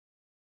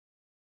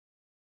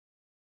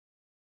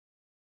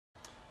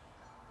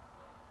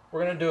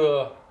We're going to do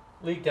a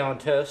leak down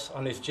test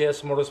on these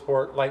JS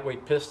Motorsport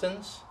lightweight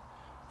pistons.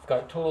 We've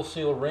got total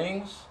seal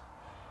rings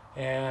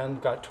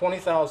and got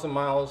 20,000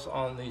 miles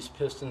on these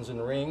pistons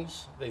and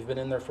rings. They've been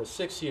in there for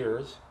 6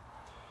 years.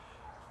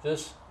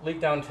 This leak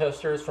down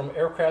tester is from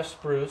Aircraft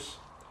Spruce.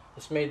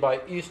 It's made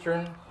by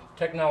Eastern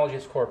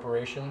Technologies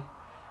Corporation.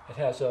 It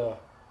has a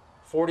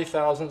 40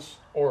 thousandths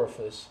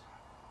orifice.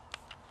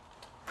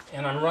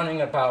 And I'm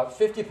running about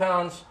 50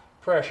 pounds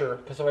pressure,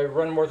 because if I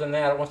run more than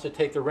that, it wants to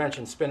take the wrench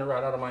and spin it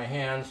right out of my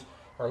hands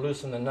or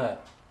loosen the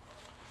nut.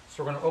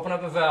 So we're going to open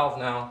up the valve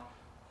now,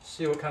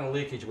 see what kind of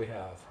leakage we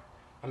have.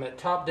 I'm at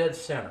top dead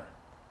center.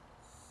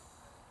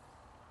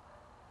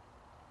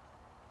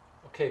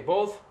 Okay,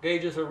 both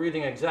gauges are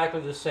reading exactly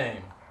the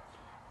same.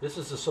 This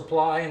is the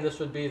supply and this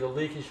would be the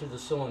leakage to the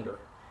cylinder.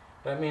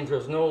 That means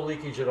there's no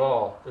leakage at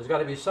all. There's got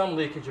to be some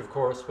leakage, of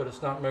course, but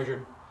it's not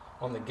measured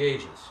on the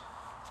gauges.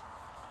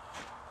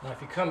 Now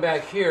if you come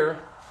back here,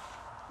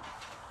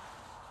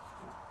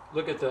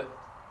 look at the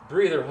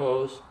breather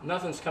hose.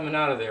 Nothing's coming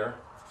out of there.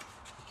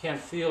 You can't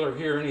feel or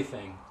hear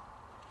anything.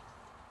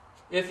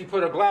 If you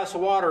put a glass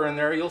of water in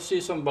there, you'll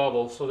see some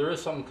bubbles, so there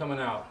is something coming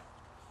out,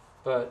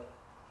 but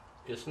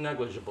it's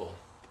negligible.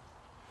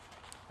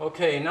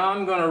 Okay, now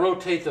I'm going to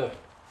rotate the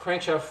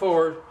crankshaft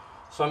forward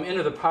so I'm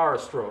into the power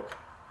stroke.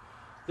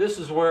 This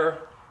is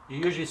where you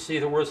usually see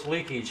the worst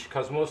leakage,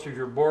 because most of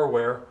your bore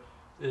wear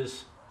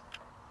is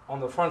on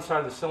the front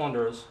side of the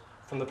cylinders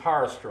from the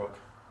power stroke.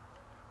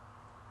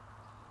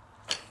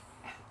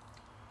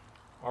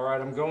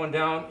 Alright, I'm going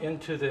down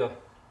into the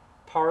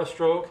power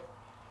stroke.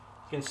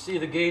 You can see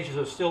the gauges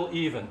are still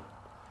even.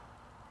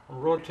 I'm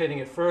rotating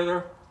it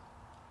further,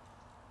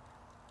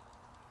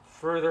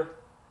 further.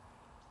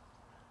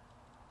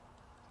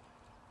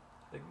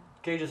 The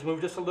gauges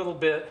move just a little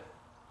bit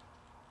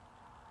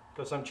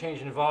because I'm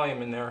changing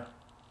volume in there.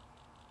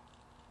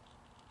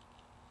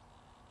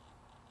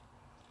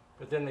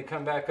 But then they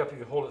come back up if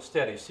you hold it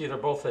steady. See, they're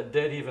both at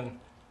dead even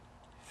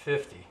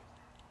 50.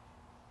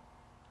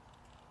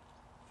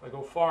 If I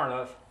go far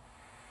enough,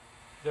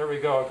 there we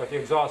go, I've got the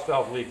exhaust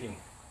valve leaking.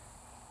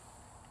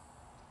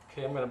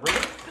 Okay, I'm going to bring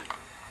it.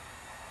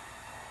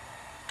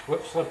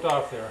 Whoop, slipped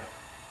off there.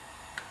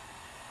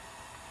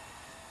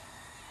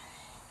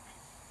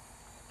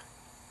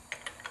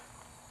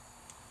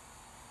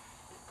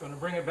 Going to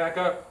bring it back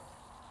up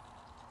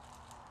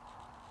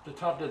to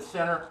top dead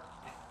center.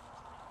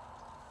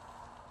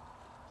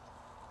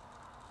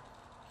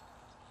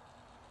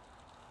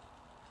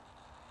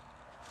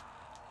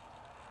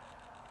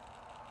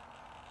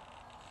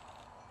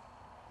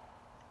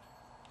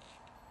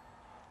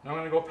 Now I'm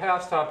going to go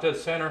past top dead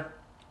center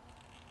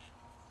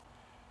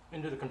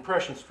into the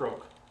compression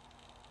stroke.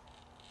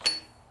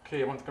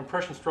 Okay, I'm on the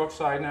compression stroke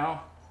side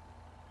now.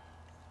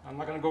 I'm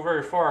not going to go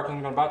very far because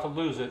I'm about to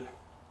lose it. You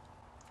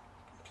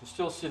can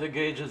still see the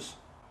gauges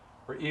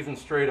are even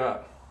straight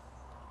up.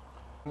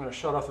 I'm going to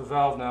shut off the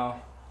valve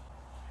now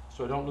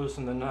so I don't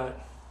loosen the nut.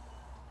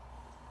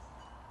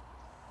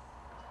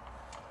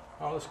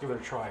 Oh, let's give it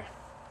a try.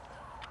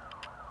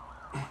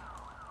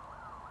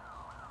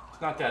 It's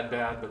not that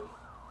bad, but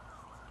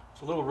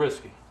it's a little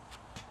risky.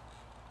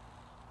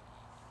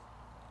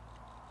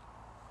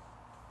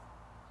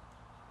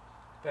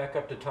 Back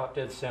up to top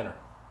dead center.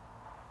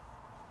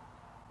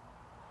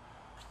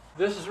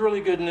 This is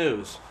really good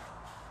news.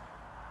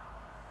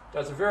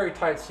 That's a very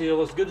tight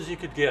seal, as good as you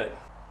could get.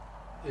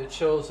 It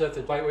shows that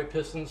the lightweight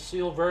pistons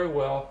seal very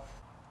well.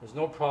 There's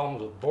no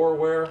problems with bore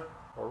wear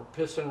or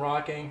piston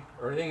rocking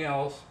or anything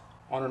else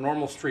on a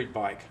normal street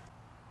bike.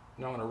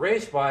 Now on a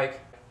race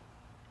bike,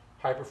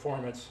 high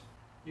performance,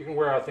 you can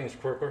wear out things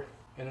quicker,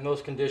 and in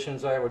those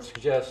conditions I would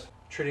suggest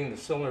treating the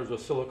cylinders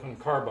with silicon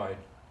carbide.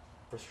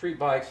 For street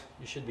bikes,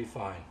 you should be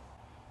fine.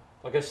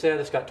 Like I said,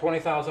 it's got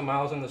 20,000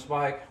 miles on this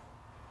bike,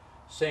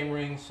 same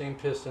rings, same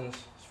pistons,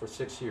 it's for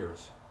 6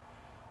 years.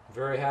 I'm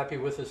very happy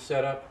with this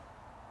setup,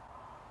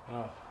 and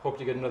I hope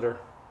to get another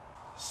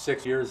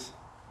 6 years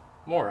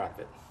more out of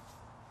it.